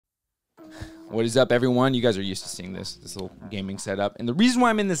What is up, everyone? You guys are used to seeing this little gaming setup. And the reason why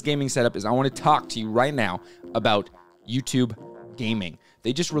I'm in this gaming setup is I want to talk to you right now about YouTube gaming.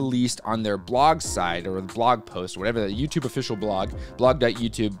 They just released on their blog site or the blog post, or whatever, the YouTube official blog,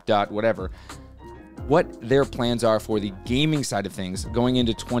 blog.youtube.whatever, what their plans are for the gaming side of things going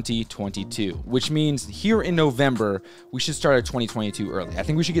into 2022, which means here in November, we should start at 2022 early. I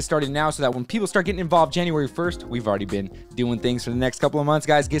think we should get started now so that when people start getting involved January 1st, we've already been doing things for the next couple of months.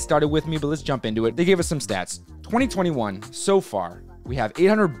 Guys, get started with me, but let's jump into it. They gave us some stats. 2021, so far, we have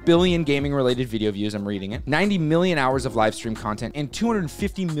 800 billion gaming-related video views, I'm reading it, 90 million hours of live stream content, and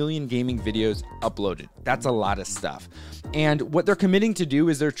 250 million gaming videos uploaded. That's a lot of stuff. And what they're committing to do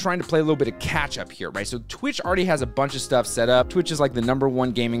is they're trying to play a little bit of catch-up here, right? So Twitch already has a bunch of stuff set up. Twitch is like the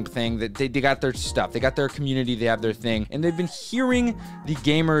 #1 gaming thing. That they got their stuff. They got their community. They have their thing. And they've been hearing the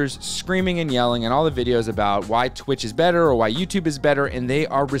gamers screaming and yelling in all the videos about why Twitch is better or why YouTube is better, and they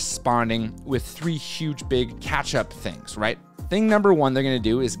are responding with 3 huge, big catch-up things, right? Thing #1 they're going to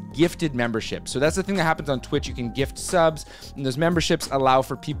do is gifted memberships. So that's the thing that happens on Twitch. You can gift subs, and those memberships allow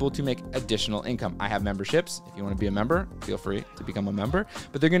for people to make additional income. I have memberships. If you want to be a member, feel free to become a member.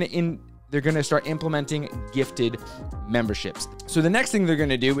 But they're going to start implementing gifted memberships. So the next thing they're going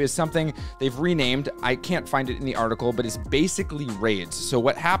to do is something they've renamed. I can't find it in the article, but it's basically raids. So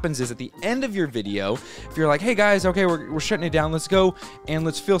what happens is at the end of your video, if you're like, hey guys, okay, we're shutting it down, let's go and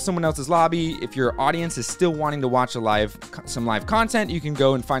let's fill someone else's lobby. If your audience is still wanting to watch some live content, you can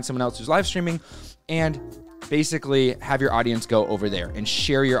go and find someone else who's live streaming and basically have your audience go over there and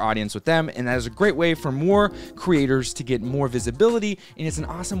share your audience with them. And that is a great way for more creators to get more visibility. And it's an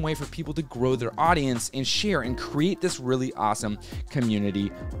awesome way for people to grow their audience and share and create this really awesome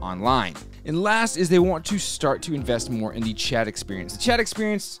community online. And last is they want to start to invest more in the chat experience. The chat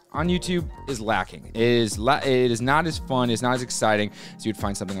experience on YouTube is lacking. It is not as fun, it's not as exciting as you'd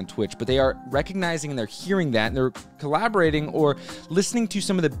find something on Twitch, but they are recognizing and they're hearing that and they're collaborating or listening to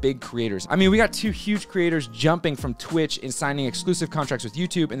some of the big creators. I mean, we got 2 huge creators jumping from Twitch and signing exclusive contracts with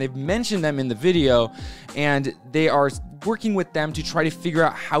YouTube, and they've mentioned them in the video, and they are working with them to try to figure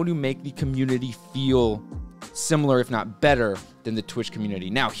out how to make the community feel similar, if not better, than the Twitch community.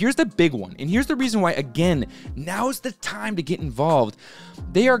 Now, here's the big one, and here's the reason why, again, now's the time to get involved.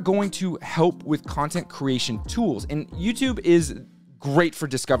 They are going to help with content creation tools, and YouTube is great for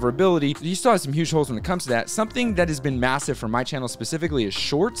discoverability. You still have some huge holes when it comes to that. Something that has been massive for my channel specifically is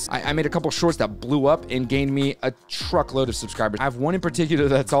shorts. I made a couple shorts that blew up and gained me a truckload of subscribers. I have one in particular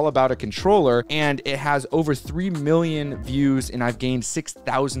that's all about a controller, and it has over 3 million views, and I've gained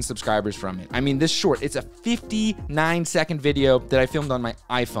 6,000 subscribers from it. I mean, this short, it's a 59-second video that I filmed on my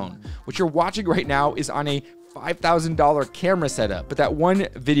iPhone. What you're watching right now is on a $5,000 camera setup, but that one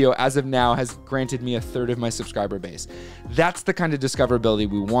video as of now has granted me 1/3 of my subscriber base. That's the kind of discoverability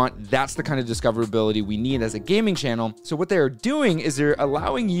we want. That's the kind of discoverability we need as a gaming channel. So what they're doing is they're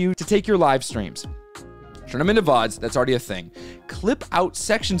allowing you to take your live streams, turn them into VODs, that's already a thing. Clip out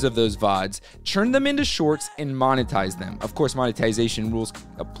sections of those VODs, turn them into shorts, and monetize them. Of course, monetization rules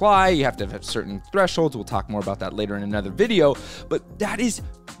apply. You have to have certain thresholds. We'll talk more about that later in another video, but that is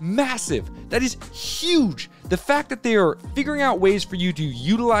massive. That is huge. The fact that they are figuring out ways for you to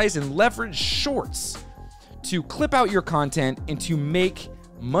utilize and leverage shorts to clip out your content and to make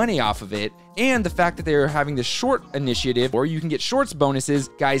money off of it, and the fact that they're having this short initiative or you can get shorts bonuses,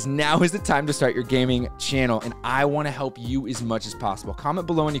 guys, now is the time to start your gaming channel, and I want to help you as much as possible. Comment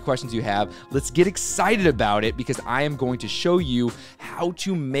below any questions you have. Let's get excited about it, because I am going to show you how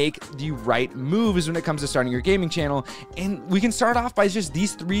to make the right moves when it comes to starting your gaming channel. And we can start off by just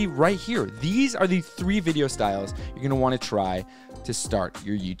these 3 right here. These are the 3 video styles you're going to want to try to start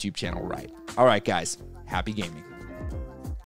your YouTube channel right. All right, guys, happy gaming.